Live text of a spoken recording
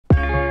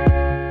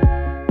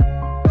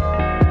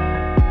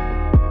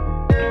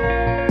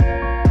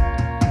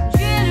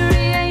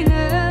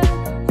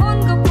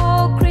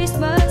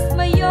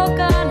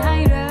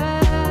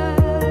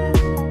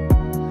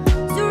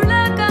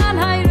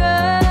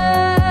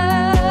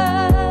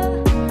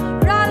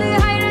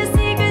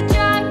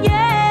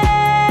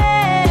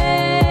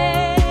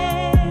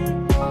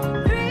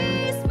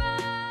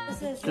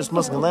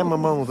Christmas ngày mà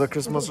mong the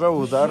Christmas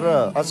rau đã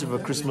ra achieve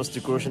Christmas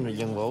decoration ở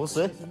yang vào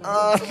sẽ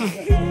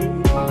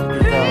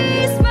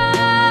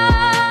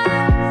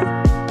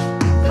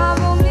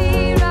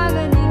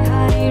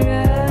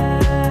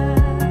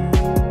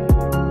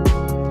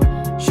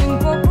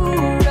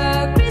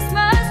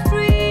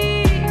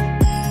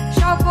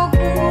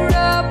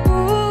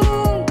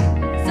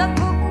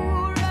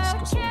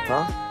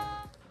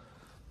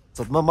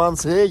giật mà man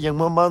sẽ yang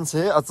mà man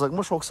sẽ à giật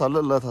mà sốc sál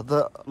là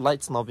thật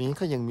lights nào bên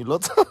cái yang mi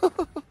lót,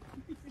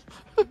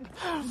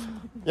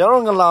 giờ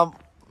rồi người làm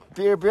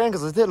bia cái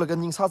gì thế là cái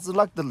những sao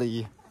lắc được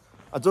lấy,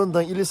 à cho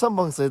nên ili sắm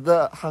bằng sẽ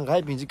đó hàng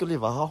cái bình chỉ cái gì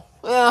vào,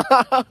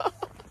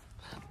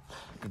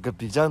 cái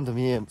bị giang tụi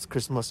mình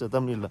Christmas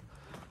tâm lý là,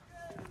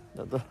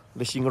 đó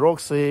lấy sinh rock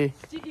sẽ,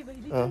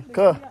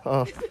 cái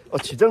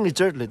chỉ trong lịch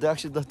chơi lấy được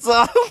actually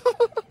đó,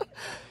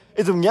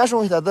 cái tụi nhà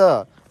xong hết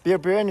đó.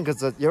 Beer những cái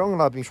giờ rồi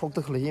là bình sốc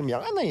được lấy hiểmอย่า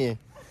งnày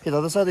thì ta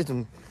sẽ đi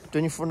tụi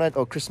 24 night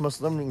or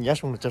Christmas năm nhà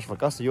xong là just vào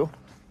cái siêu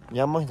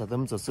nhà mà ta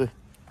đâm just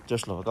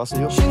là vào cái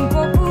siêu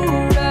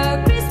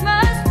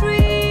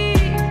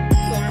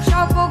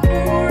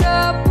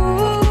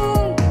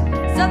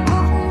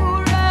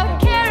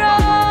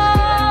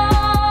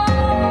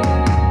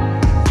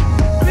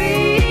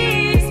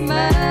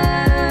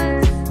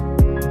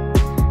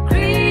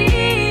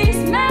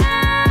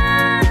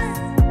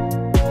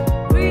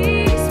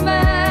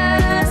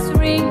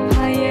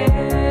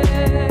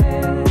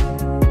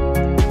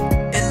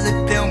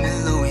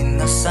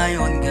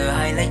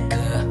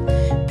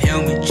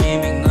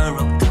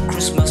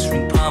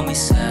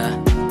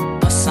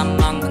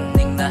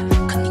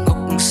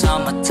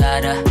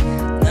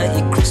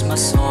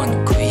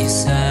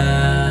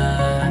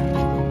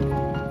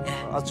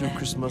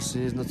Christmas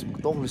is not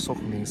only so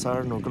coming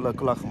sar no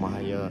kala khama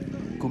haya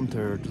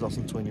kumther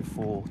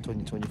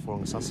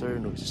 2024 ng sasar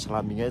no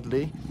salami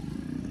ngadli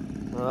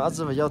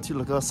azza va yati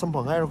la ka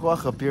sampang hai ro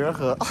kha pira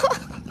kha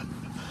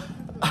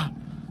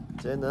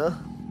jena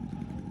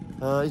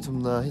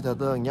itumna hita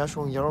da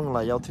nyashong yarong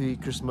la yati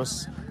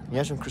Christmas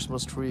nyashong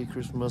Christmas tree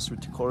Christmas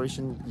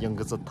decoration yang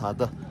ga zatha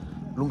da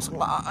lungsang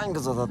la ang ga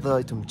zatha da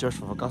itum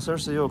church va ka sar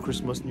se yo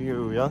Christmas new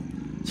year ya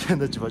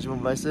jena jiba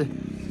jum lai se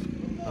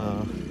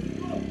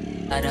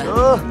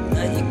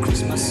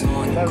Christmas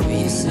on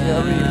quiz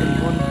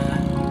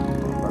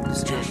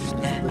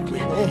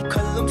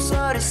kalum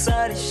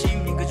sari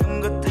shimi ka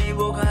jung ga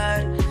taibo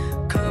hai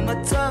kama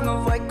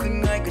tang vai kun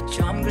ngai ka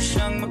cham ga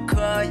shang ma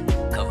khai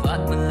ka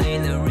vat ma le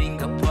le ring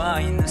ka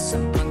pai na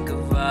sam pang ka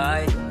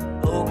vai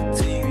ok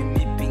ti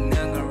mi ping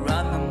nang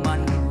ran na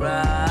man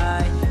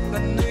rai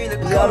ngan nui le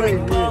ka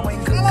ring pa mai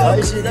ka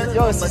kai si da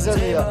yo si sa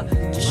ya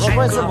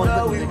Robert sa mo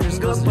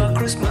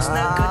Christmas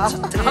na ka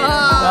chate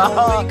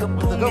ka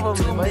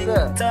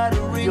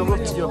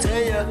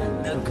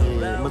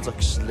mà chắc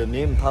là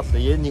niềm thắt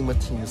lấy nhưng mà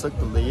thỉnh sắc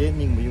lấy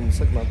nhưng mà dùng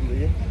sắc lắm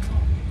lấy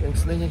em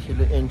sẽ lấy cái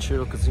là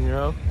angel cái gì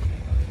đó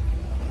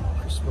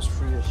Christmas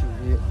tree ở chỗ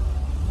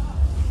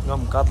ngắm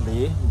cát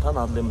lấy thắt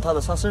nào lấy thắt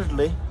là sát sét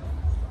lấy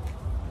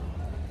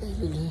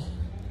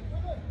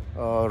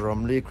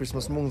Ramley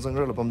Christmas mong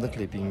rằng là bấm đất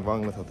lấy bình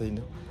vang là thật đấy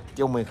nữa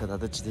tiêu mày khởi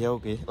thật chỉ theo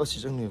cái ở chỉ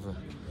trong này vậy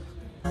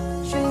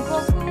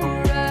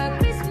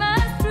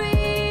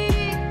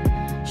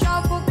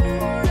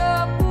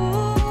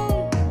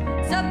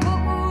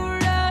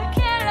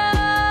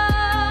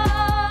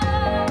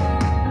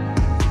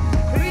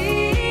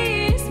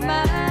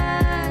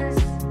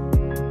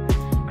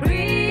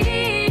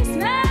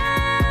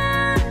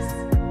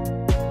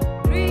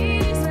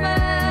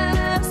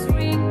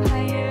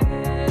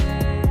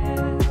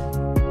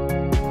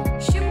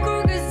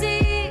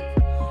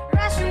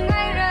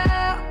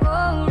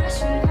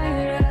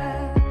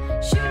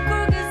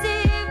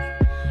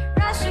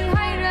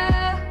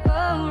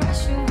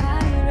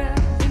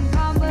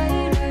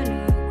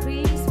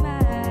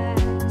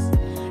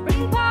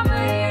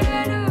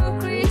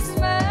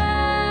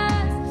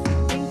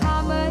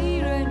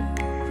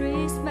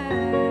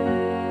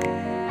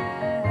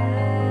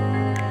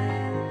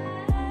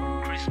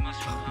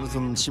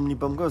Chimney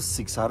bum go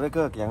six are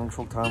ka yang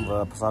shok tham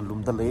và pasal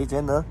lum da le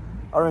chen na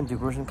orange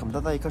decoration kam da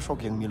dai ka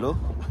shok yang milo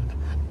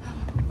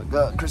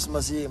ga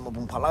Christmas yi ma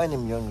bung phalai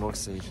nim yang lok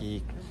se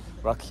hi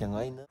rak yang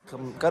ai na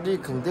kam ka ri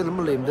khang de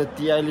lum lem da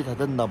ti ai li tha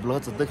da nab lo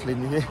cha da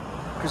clean ni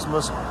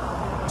Christmas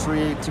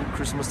tree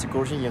Christmas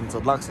decoration yang cha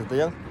lak se da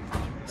yang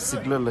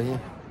sigla le hi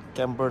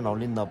camper naw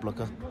lin nab lo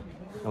ka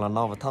la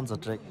naw va tham cha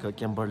trek ka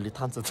camper li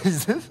tham cha ti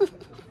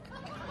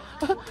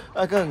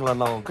a ka la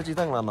naw ka chi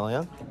tang la naw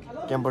yang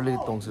Kimberly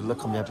tông sự là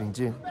không nhà bình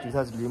chứ, chúng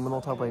ta chỉ muốn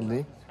nói thao bài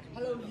này.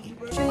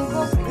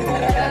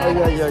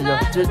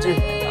 Chơi. Chỉ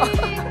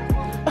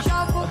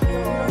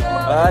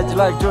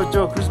like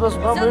cho Christmas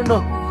bao nhiêu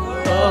nữa?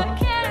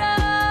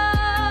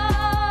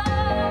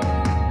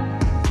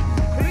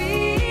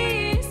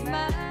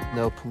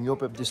 Nào, phùng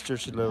nhóc bếp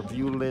district là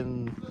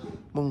violin,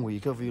 mong quý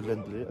cái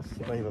violin đấy,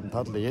 bây giờ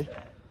thắt lấy.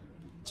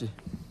 Chị,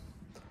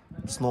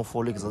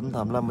 snowfall dẫn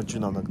tham làm một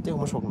chuyện nào nữa, tiếc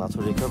không sốc nào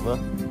thôi cái vợ,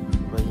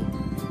 vậy.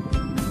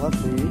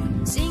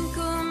 Xin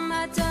cùng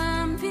mà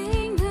tạm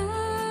bình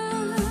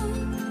an,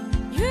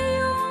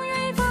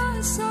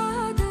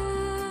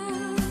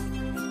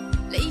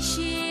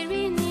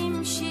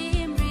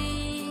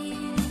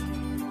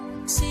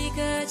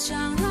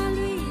 chang la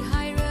lui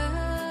hai ra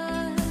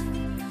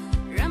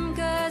ram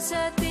ga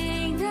sa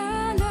ting na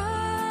la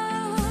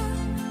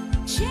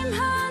chim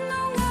han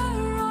no nga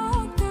ro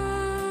ta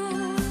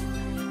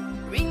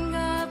ring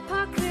up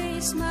a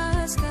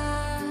Christmas ga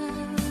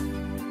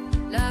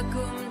la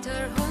kum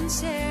thar hon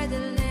se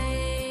de le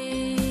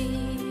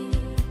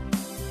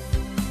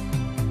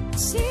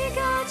si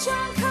ga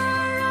chang kha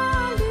ra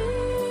lu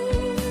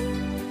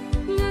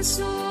nga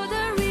so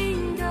the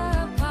ring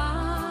up a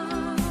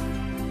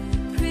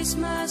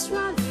Christmas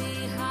ra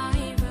lui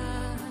hai ra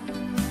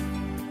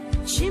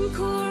chim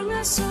khur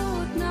nga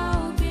sot now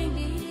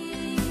beli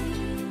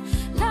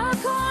la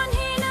kon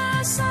hi na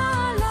sa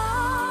la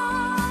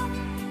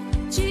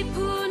chi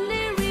pun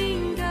le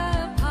ring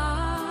up a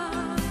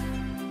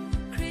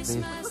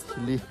Christmas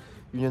li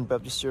Union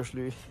Baptist Church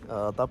li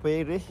ta pe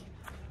ri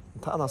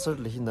tha na ser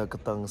li hin na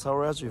katang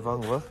saura ji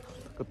wang wa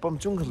ka pam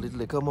chung li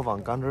le ka ma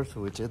wang kan rer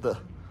thu che da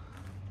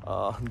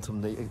thum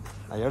nei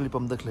ayar li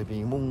pam da khle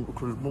bi mung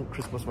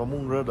Christmas ma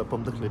mung ra da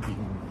pam da khle bi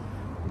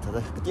ta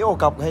da ti o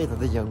kap hai ta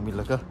da yang mi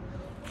la ka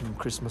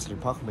Christmas li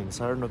phak meng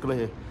sar na kle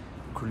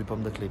khul li pam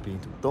da khle bi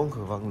tu tong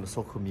ka wang la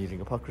sok mi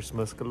ring pa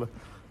Christmas ka la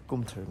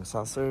kum theng sa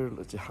ser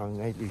la chi hang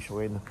ai li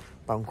shwe na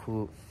tang khu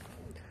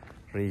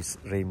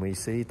rei mai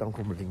sei tang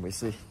khu ring mai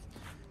sei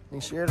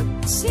ning share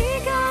si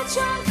ga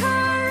chang kha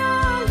ra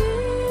lu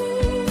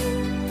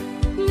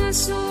nga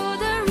so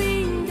the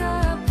ring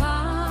up a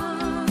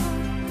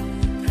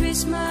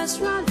Christmas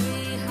ra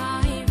lui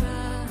hai ra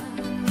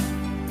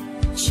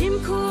chim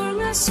khur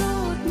nga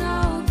sot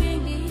now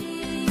beli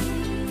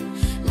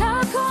la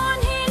kon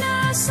hi na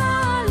sa